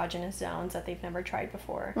secondary erogenous zones that they've never tried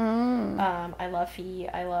before. I love feet.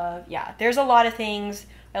 There's a lot of things.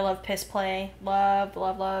 I love piss play.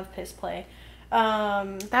 Love piss play.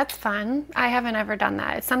 That's fun. I haven't ever done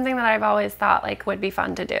that. It's something that I've always thought like would be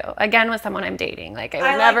fun to do. Again, with someone I'm dating. Like,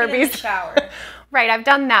 I would never be in the shower. Right, I've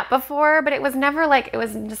done that before, but it was never like, it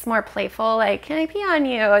was just more playful, like, can I pee on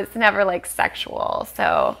you? It's never like sexual,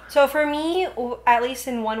 so for me, at least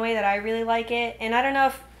in one way that I really like it, and I don't know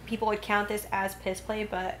if people would count this as piss play,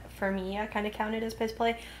 but for me, I kind of count it as piss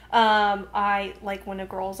play. I like when a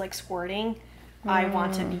girl's like squirting, I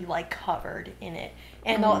want to be like covered in it.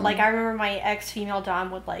 And like, I remember my ex-female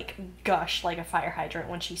dom would like gush like a fire hydrant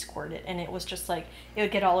when she squirted, and it was just like, it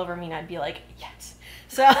would get all over me, and I'd be like, yes.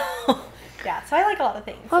 So yeah, so I like a lot of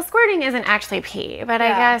things. Well, squirting isn't actually pee, but I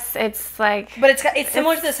guess it's like, but it's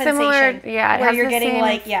similar to the sensation. Yeah, where you're getting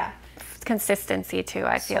like consistency too,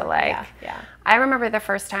 I feel like. Yeah. I remember the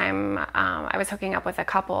first time I was hooking up with a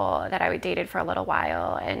couple that I dated for a little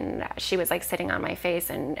while, and she was like sitting on my face,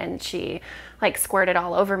 and she like squirted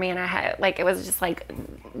all over me, and I had like, it was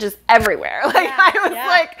just everywhere. Like I was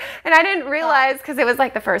like, and I didn't realize because it was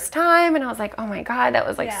like the first time, and I was like, oh my God, that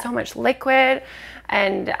was like so much liquid.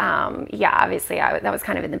 And obviously that was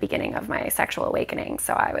kind of in the beginning of my sexual awakening.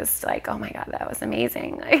 So I was like, oh my God, that was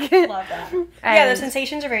amazing. Like, love that. Yeah, the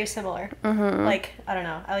sensations are very similar. Like, I don't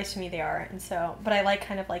know, at least to me they are. And so, but I like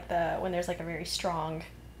kind of like when there's like a very strong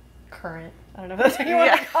current. I don't know if that's what you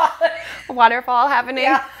want to call it. Waterfall happening.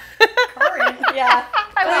 Yeah. Current. Yeah.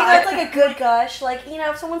 That's like a good gush. Like, you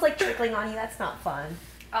know, if someone's like trickling on you, that's not fun.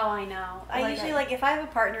 Oh, I know. I usually like if I have a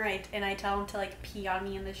partner and I tell them to like pee on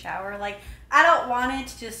me in the shower, like I don't want it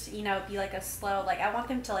to just, you know, be like a slow, like I want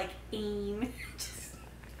them to like aim, just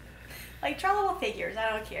like draw little figures. I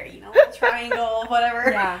don't care, you know, little triangle, whatever.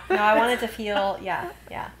 Yeah. No, I want it to feel,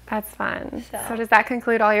 That's fun. So does that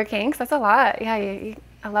conclude all your kinks? That's a lot. Yeah,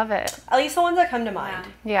 I love it. At least the ones that come to mind.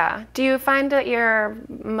 Yeah. Do you find that you're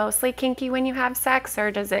mostly kinky when you have sex,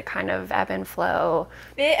 or does it kind of ebb and flow?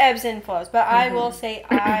 It ebbs and flows, but I will say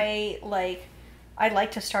I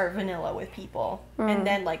like to start vanilla with people and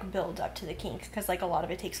then like build up to the kinks, because like a lot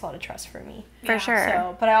of it takes a lot of trust for me. For sure.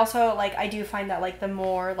 So, but I also like, I do find that like the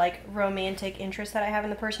more like romantic interest that I have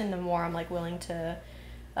in the person, the more I'm like willing to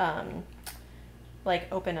like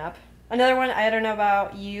open up. Another one, I don't know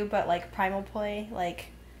about you, but like primal play, like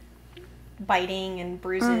biting and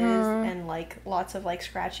bruises and like lots of like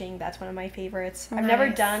scratching, that's one of my favorites. I've never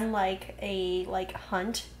done like a like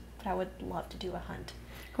hunt, but I would love to do a hunt.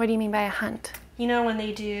 What do you mean by a hunt? You know, when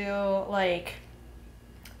they do like,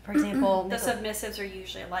 for example, the submissives are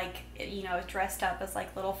usually like, you know, dressed up as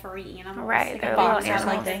like little furry animals. Right. Like they're boxers, little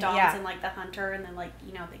like the dogs and like the hunter, and then like,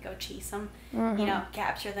 you know, they go chase them, you know,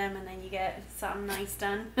 capture them, and then you get something nice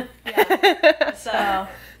done. So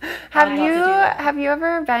have you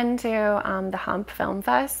ever been to the Hump Film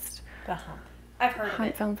Fest? The Hump. I've heard of Hunt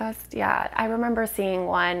it. Film Fest. Yeah, I remember seeing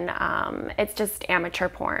one. It's just amateur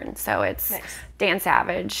porn, so it's Nice. Dan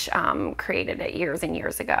Savage created it years and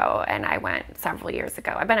years ago, and I went several years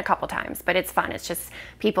ago. I've been a couple times, but it's fun. It's just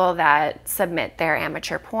people that submit their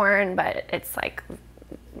amateur porn, but it's like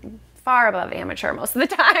far above amateur most of the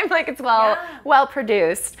time. Like it's well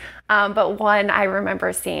produced. But one I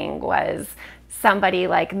remember seeing was somebody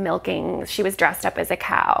like milking, she was dressed up as a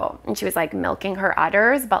cow and she was like milking her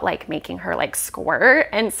udders, but like making her like squirt.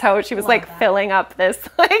 And so she was filling up this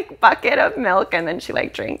like bucket of milk and then she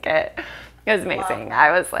like drank it. It was amazing. I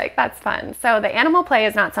was like, that's fun. So the animal play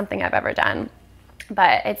is not something I've ever done,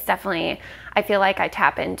 but it's definitely, I feel like I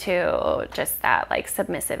tap into just that like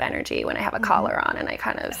submissive energy when I have a collar on, and I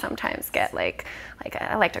kind of sometimes get like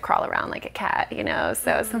I like to crawl around like a cat, you know,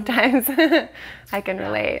 so sometimes I can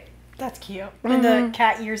relate. That's cute. And the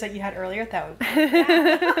cat ears that you had earlier, that would be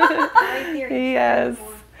Yes.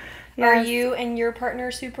 Are you and your partner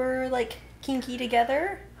super like kinky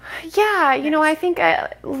together? Yeah, you know, I think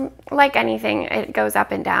like anything, it goes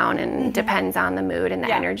up and down and depends on the mood and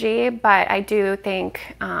the energy. But I do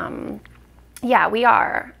think, yeah, we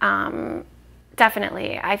are.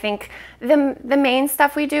 Definitely. I think the main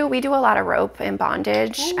stuff we do a lot of rope and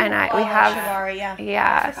bondage. Ooh, and we have shibari, yeah.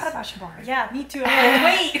 Yeah. I forgot about shibari. Yeah, me too. I'm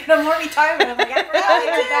like, wait, the more we talk about it, I'm like, I forgot I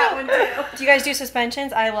did that one too. Do you guys do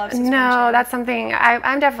suspensions? I love suspensions. No, that's something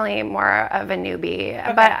I'm definitely more of a newbie.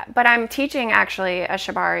 Okay. But I'm teaching actually a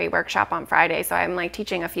shibari workshop on Friday, so I'm like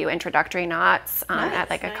teaching a few introductory knots at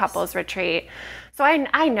like a couples retreat. So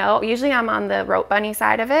I know usually I'm on the rope bunny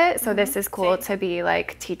side of it, so this is cool to be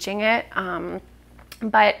like teaching it.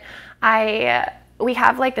 But we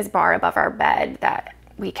have like this bar above our bed that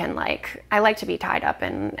we can like, I like to be tied up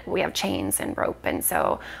and we have chains and rope. And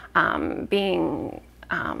so being,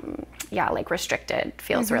 like restricted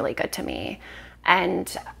feels really good to me.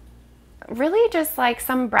 And really just like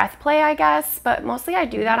some breath play, I guess, but mostly I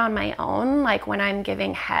do that on my own. Like when I'm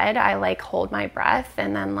giving head, I like hold my breath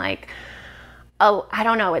and then like, I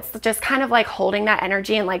don't know, it's just kind of like holding that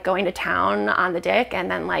energy and like going to town on the dick and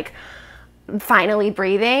then like finally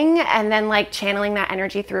breathing and then like channeling that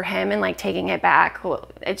energy through him and like taking it back.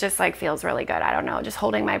 It just like feels really good. I don't know, just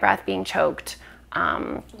holding my breath, being choked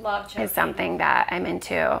Love choking. is something that I'm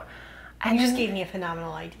into. You just gave me a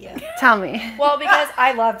phenomenal idea. Tell me. Well, because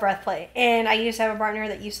I love breath play, and I used to have a partner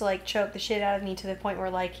that used to like choke the shit out of me to the point where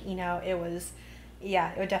like, you know, it would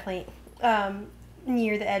definitely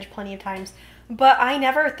near the edge plenty of times. But I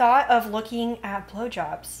never thought of looking at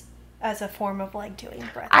blowjobs as a form of like doing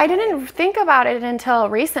breath I play. didn't think about it until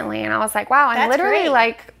recently, and I was like, wow, I'm That's literally great.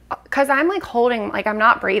 like, because I'm like holding, like I'm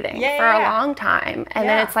not breathing for a long time, and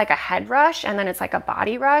then it's like a head rush, and then it's like a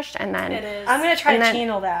body rush, and then It is. I'm gonna try to and then-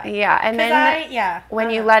 channel that. yeah, and then when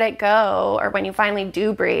you let it go, or when you finally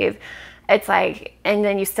do breathe, it's like, and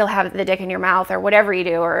then you still have the dick in your mouth or whatever you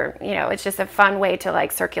do, or you know, it's just a fun way to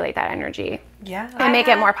like circulate that energy and make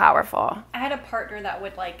it more powerful. I had a partner that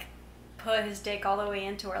would like put his dick all the way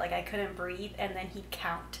into where like I couldn't breathe, and then he'd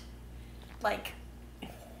count. Like,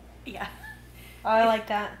 yeah. I like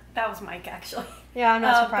that. That was Mike actually. Yeah, I'm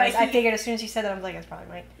not surprised. but I figured as soon as you said that, I was like, it's probably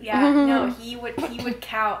Mike. Yeah, no, he would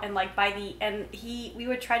count, and like by the end, we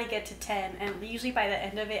would try to get to 10, and usually by the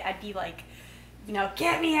end of it, I'd be like, you know,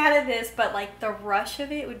 get me out of this, but like the rush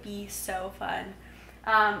of it would be so fun.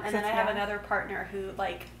 And then I have another partner who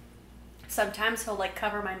like, sometimes he'll like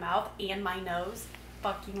cover my mouth and my nose.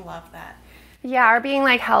 Fucking love that. Yeah, or being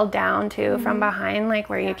like held down too from behind, like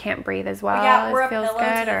where you can't breathe as well. Yeah, or a feels pillow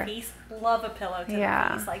good, to or the face. Love a pillow to the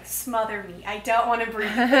face. Like, smother me. I don't want to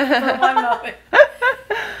breathe for one moment.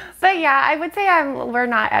 But yeah, I would say we're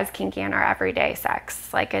not as kinky in our everyday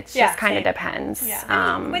sex. Like it just kind of depends. Yeah.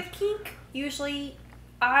 I mean, with kink, usually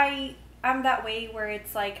I'm that way where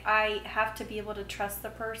it's like I have to be able to trust the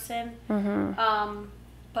person.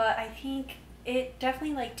 But I think it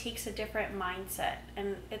definitely like takes a different mindset,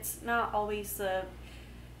 and it's not always the,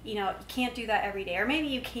 you know, you can't do that every day, or maybe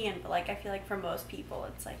you can, but like I feel like for most people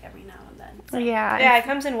it's like every now and then. Like, Yeah, it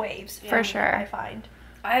comes in waves. For sure. I find.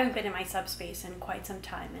 I haven't been in my subspace in quite some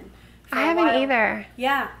time, and for I a haven't while, either.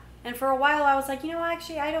 Yeah, and for a while I was like, you know,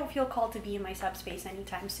 actually I don't feel called to be in my subspace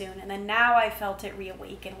anytime soon, and then now I felt it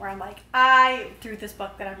reawaken where I'm like, through this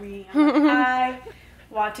book that I'm reading, I'm like, I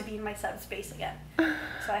want to be in my subspace again.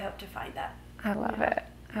 So I hope to find that. I love it.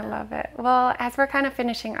 I love it. Well, as we're kind of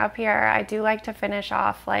finishing up here, I do like to finish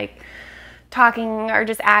off like talking or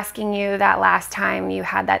just asking you that last time you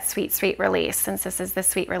had that sweet, sweet release, since this is the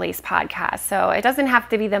Sweet Release podcast. So it doesn't have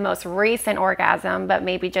to be the most recent orgasm, but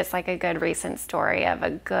maybe just like a good recent story of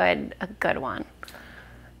a good one.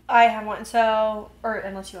 I have one. So, or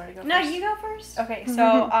unless you want to go first. No, you go first. Okay, so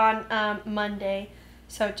on Monday,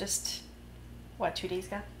 so just, 2 days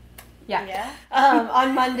ago? Yeah.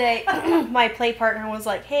 On Monday, my play partner was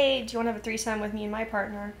like, hey, do you want to have a threesome with me and my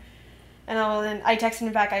partner? And I texted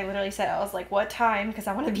him back. I literally said, I was like, what time? Because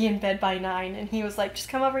I want to be in bed by 9. And he was like, just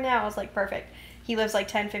come over now. I was like, perfect. He lives like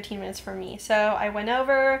 10, 15 minutes from me. So I went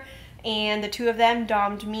over, and the two of them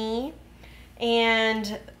dommed me.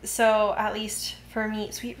 And so at least for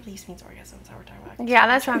me, sweet release means orgasm. That's what we're talking about. Yeah,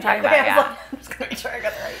 that's what I'm talking about. Okay, Yeah. I'm just going to make sure I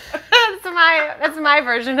got that right. That's my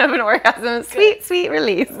version of an orgasm. Sweet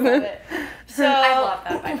release. Love it. So, I love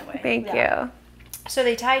that, by the way. Thank you. So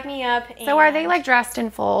they tied me up. So are they like dressed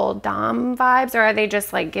in full dom vibes, or are they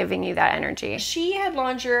just like giving you that energy? She had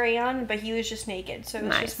lingerie on, but he was just naked. So it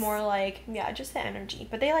was just more like, just the energy.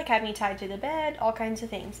 But they like had me tied to the bed, all kinds of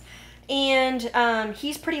things. And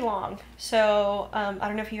he's pretty long. So I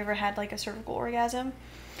don't know if you've ever had like a cervical orgasm.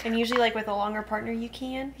 And usually like with a longer partner you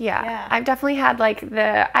can. Yeah. I've definitely had like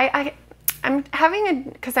I'm having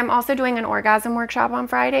because I'm also doing an orgasm workshop on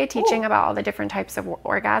Friday, teaching about all the different types of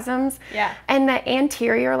orgasms. Yeah. And the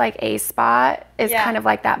anterior like A spot is kind of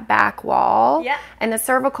like that back wall. Yeah. And the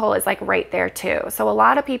cervical is like right there too. So a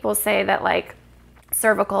lot of people say that like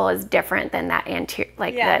cervical is different than that anterior,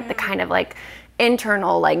 like the kind of like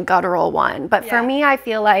internal like guttural one. But for me, I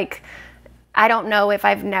feel like I don't know if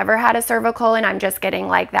I've never had a cervical and I'm just getting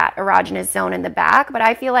like that erogenous zone in the back, but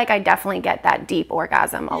I feel like I definitely get that deep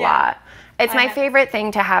orgasm a lot. It's my favorite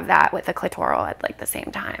thing to have that with the clitoral at like the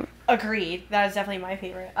same time. Agreed. That is definitely my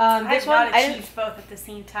favorite. This one, I achieved both at the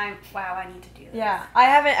same time. Wow, I need to do this. Yeah,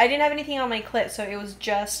 I didn't have anything on my clit, so it was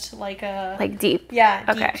just like a deep.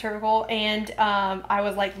 Yeah, deep cervical, and I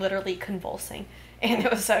was like literally convulsing, and it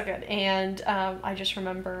was so good. And I just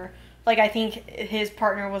remember, like, I think his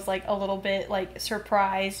partner was like a little bit like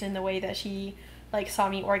surprised in the way that she like saw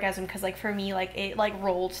me orgasm, because like for me, like it like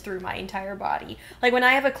rolls through my entire body. Like when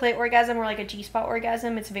I have a clit orgasm or like a G-spot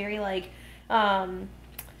orgasm, it's very like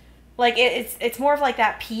it's more of like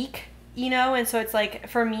that peak, you know. And so it's like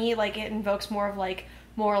for me, like it invokes more like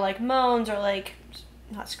moans or like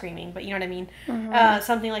not screaming, but you know what I mean,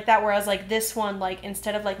 something like that. Whereas like this one, like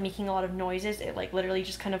instead of like making a lot of noises, it like literally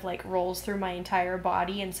just kind of like rolls through my entire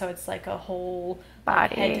body, and so it's like a whole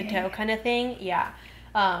body, like, head to toe kind of thing. Yeah.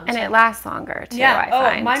 And it lasts longer too. I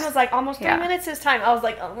find. Mine was like almost 3 minutes this time. I was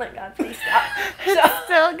like, oh my god, please stop.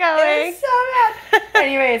 Still going. It was so bad.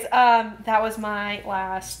 Anyways, that was my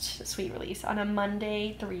last sweet release on a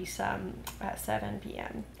Monday threesome at 7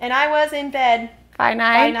 p.m. And I was in bed by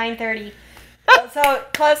 9:30. So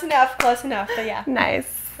close enough. But yeah.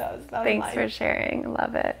 Nice. That was Thanks for sharing.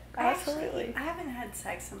 Love it. Absolutely. I haven't had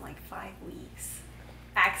sex in like 5 weeks.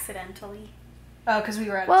 Accidentally. Oh, because we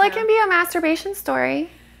were at Well, it can be a masturbation story.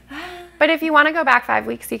 But if you want to go back 5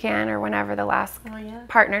 weeks, you can, or whenever the last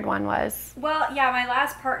partnered one was. Well, yeah, my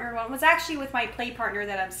last partnered one was actually with my play partner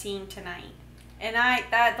that I'm seeing tonight. And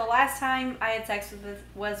the last time I had sex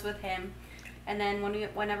was with him. And then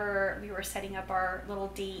whenever we were setting up our little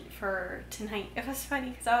date for tonight, it was funny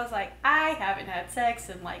because I was like, I haven't had sex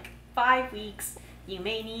in like 5 weeks. You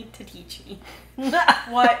may need to teach me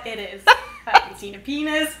what it is. I haven't seen a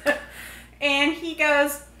penis. And he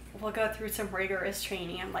goes, we'll go through some rigorous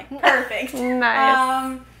training. I'm like, perfect.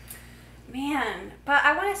 Nice. Man. But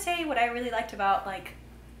I want to say what I really liked about like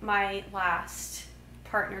my last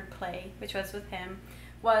partnered play, which was with him,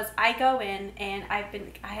 was I go in and I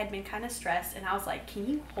had been kind of stressed, and I was like, can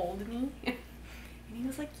you hold me? And he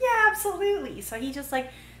was like, yeah, absolutely. So he just like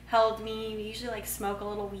held me. We usually like smoke a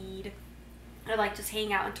little weed and like just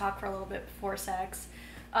hang out and talk for a little bit before sex.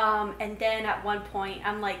 And then at one point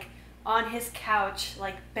I'm like on his couch,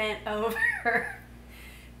 like bent over,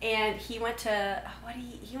 and he went to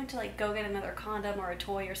like go get another condom or a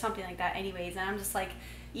toy or something like that anyways, and I'm just like,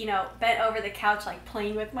 you know, bent over the couch like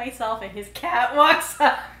playing with myself, and his cat walks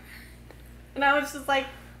up and I was just like,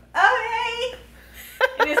 oh hey,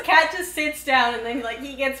 and his cat just sits down, and then like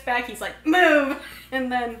he gets back, he's like, move,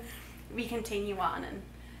 and then we continue on.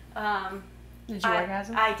 And did you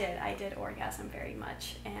orgasm? I did orgasm very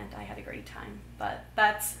much, and I had a great time. But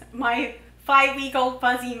that's my 5-week-old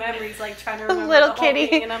fuzzy memories, like trying to remember little the whole kitty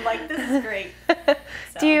thing, and I'm like, this is great. So.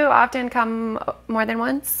 Do you often come more than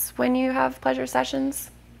once when you have pleasure sessions?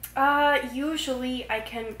 Usually I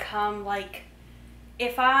can come, like,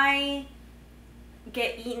 if I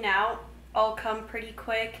get eaten out, I'll come pretty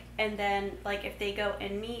quick, and then, like, if they go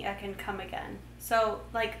in me, I can come again. So,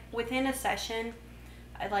 like, within a session,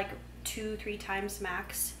 I like 2-3 times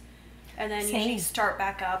max, and then usually start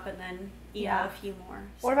back up, and then you know, a few more.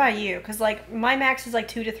 So. What about you? Because, like, my max is, like,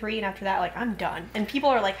 2 to 3, and after that, like, I'm done. And people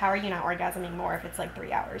are like, how are you not orgasming more if it's, like,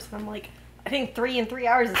 3 hours? And I'm like, I think 3 in 3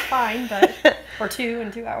 hours is fine, but, or 2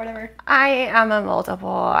 in 2 hours, whatever. I am a multiple.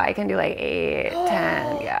 I can do, like, 8,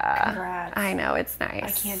 10, yeah. Congrats. I know, it's nice.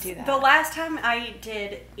 I can't do that. The last time I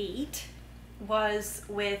did 8 was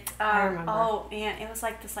with, I remember. oh, man, it was,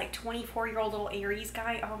 like, this, like, 24-year-old little Aries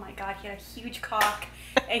guy. Oh, my God, he had a huge cock.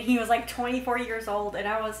 And he was like 24 years old, and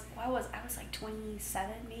I was like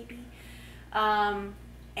 27 maybe.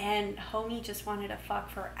 And homie just wanted to fuck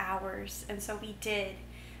for hours, and so we did.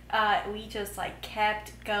 We just like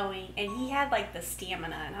kept going, and he had like the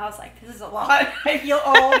stamina, and I was like, this is a lot. I feel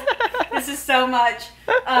old. This is so much.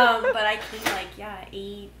 But I came like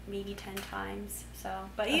 8, maybe 10 times. So,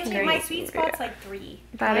 but usually my sweet spot's like 3.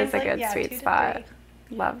 That is a like, good 2 sweet to spot.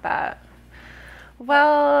 3. Love that.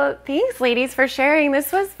 Well, thanks, ladies, for sharing.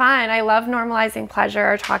 This was fun. I love normalizing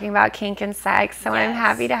pleasure, talking about kink and sex, so I'm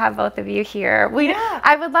happy to have both of you here.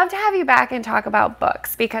 I would love to have you back and talk about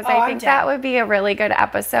books, because I think that would be a really good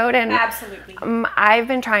episode. And absolutely. I've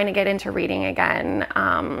been trying to get into reading again.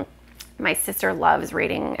 My sister loves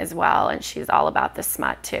reading as well, and she's all about the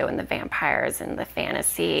smut too, and the vampires and the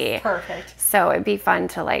fantasy. Perfect. So it'd be fun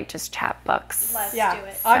to like just chat books. Let's do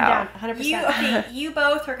it. I'm down, 100%. You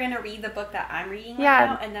both are going to read the book that I'm reading right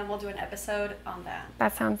now, and then we'll do an episode on that.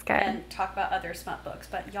 That sounds good. And talk about other smut books.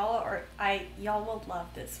 But y'all will love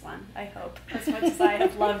this one, I hope. As much as I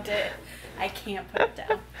have loved it, I can't put it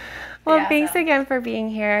down. Well, thanks again for being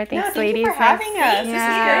here. Thanks, ladies. Thank you for having us.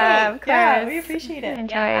 Yeah, this is great. Yeah, we appreciate it.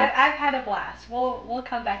 Enjoy. Yeah, I've had a blast. We'll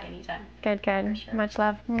come back anytime. Good. Sure. Much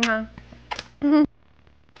love. Mwah.